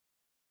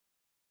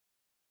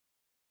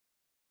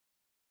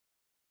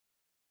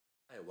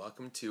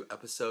Welcome to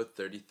episode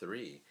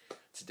 33.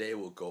 Today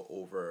we'll go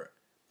over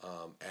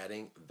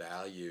adding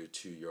value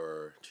to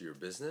your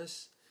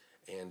business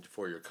and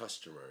for your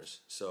customers.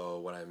 So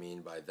what I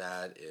mean by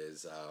that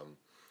is,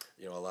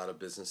 a lot of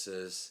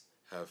businesses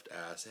have to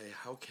ask, hey,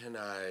 how can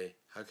I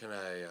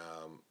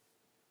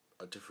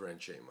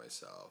differentiate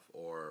myself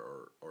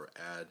or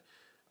add,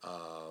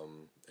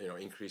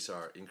 increase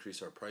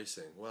our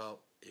pricing. Well,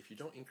 if you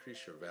don't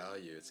increase your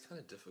value, it's kind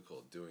of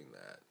difficult doing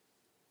that.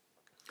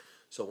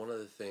 So one of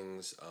the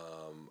things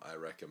I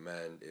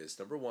recommend is,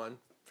 number one,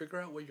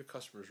 figure out what your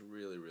customers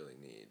really, really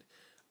need,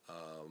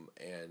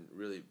 and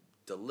really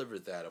deliver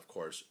that, of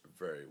course,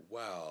 very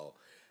well.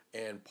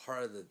 And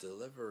part of the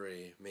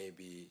delivery may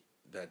be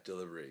that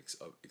delivery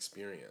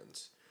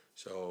experience.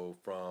 So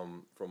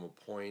from a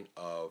point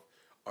of,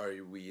 are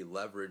we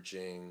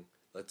leveraging,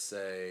 let's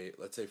say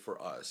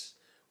for us,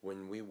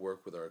 when we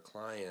work with our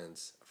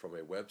clients from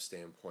a web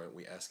standpoint,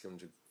 we ask them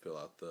to fill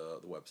out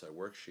the website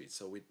worksheet.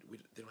 So they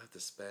don't have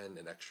to spend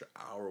an extra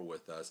hour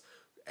with us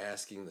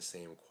asking the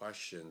same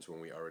questions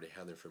when we already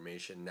have the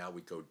information. Now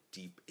we go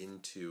deep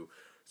into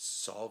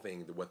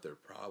solving what their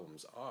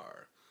problems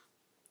are.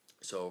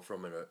 So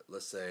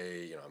let's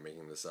say, I'm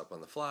making this up on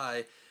the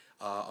fly,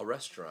 a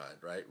restaurant,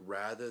 right?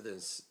 Rather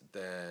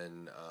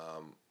than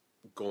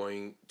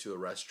going to a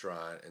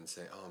restaurant and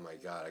saying, "Oh my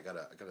God, I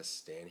gotta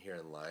stand here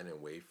in line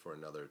and wait for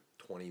another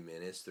 20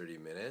 minutes, 30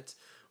 minutes."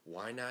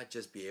 Why not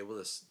just be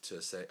able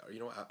to say,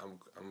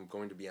 I'm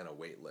going to be on a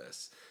wait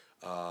list,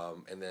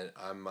 and then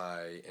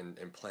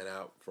and plan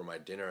out for my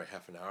dinner a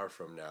half an hour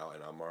from now,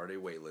 and I'm already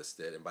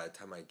waitlisted, and by the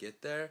time I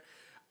get there,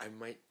 I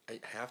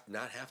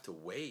have to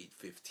wait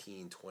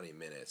 15, 20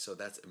 minutes. So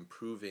that's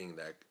improving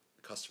that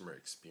customer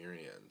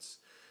experience.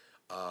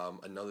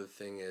 Another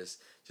thing is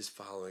just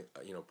following,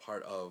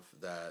 part of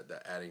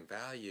that adding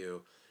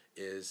value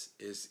is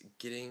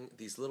getting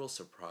these little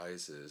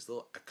surprises,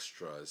 little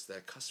extras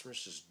that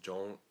customers just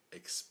don't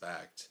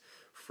expect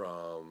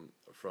from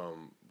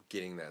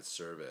getting that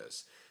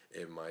service.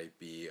 It might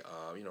be,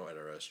 at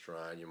a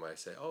restaurant, you might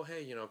say, "Oh,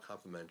 hey,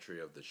 complimentary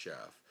of the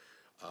chef,"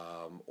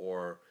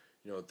 or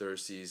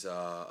there's these,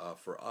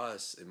 for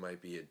us, it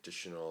might be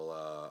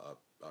additional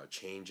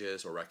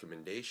changes or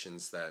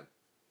recommendations that,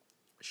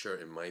 sure,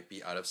 it might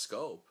be out of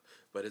scope,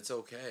 but it's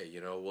okay.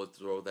 We'll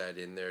throw that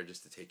in there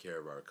just to take care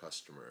of our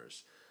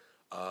customers.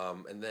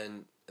 And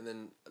then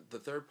the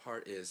third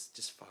part is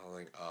just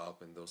following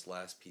up, and those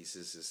last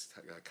pieces is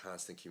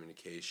constant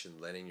communication,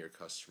 letting your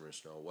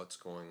customers know what's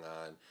going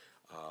on,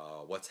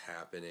 what's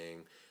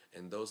happening,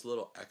 and those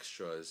little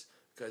extras,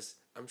 because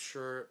I'm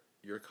sure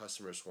your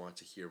customers want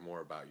to hear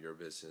more about your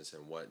business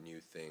and what new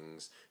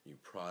things, new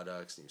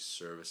products, new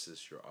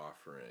services you're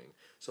offering.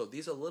 So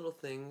these are little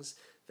things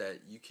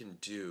that you can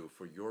do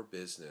for your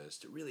business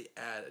to really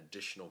add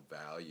additional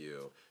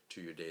value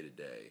to your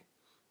day-to-day.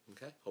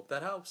 Okay, hope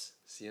that helps.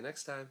 See you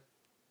next time.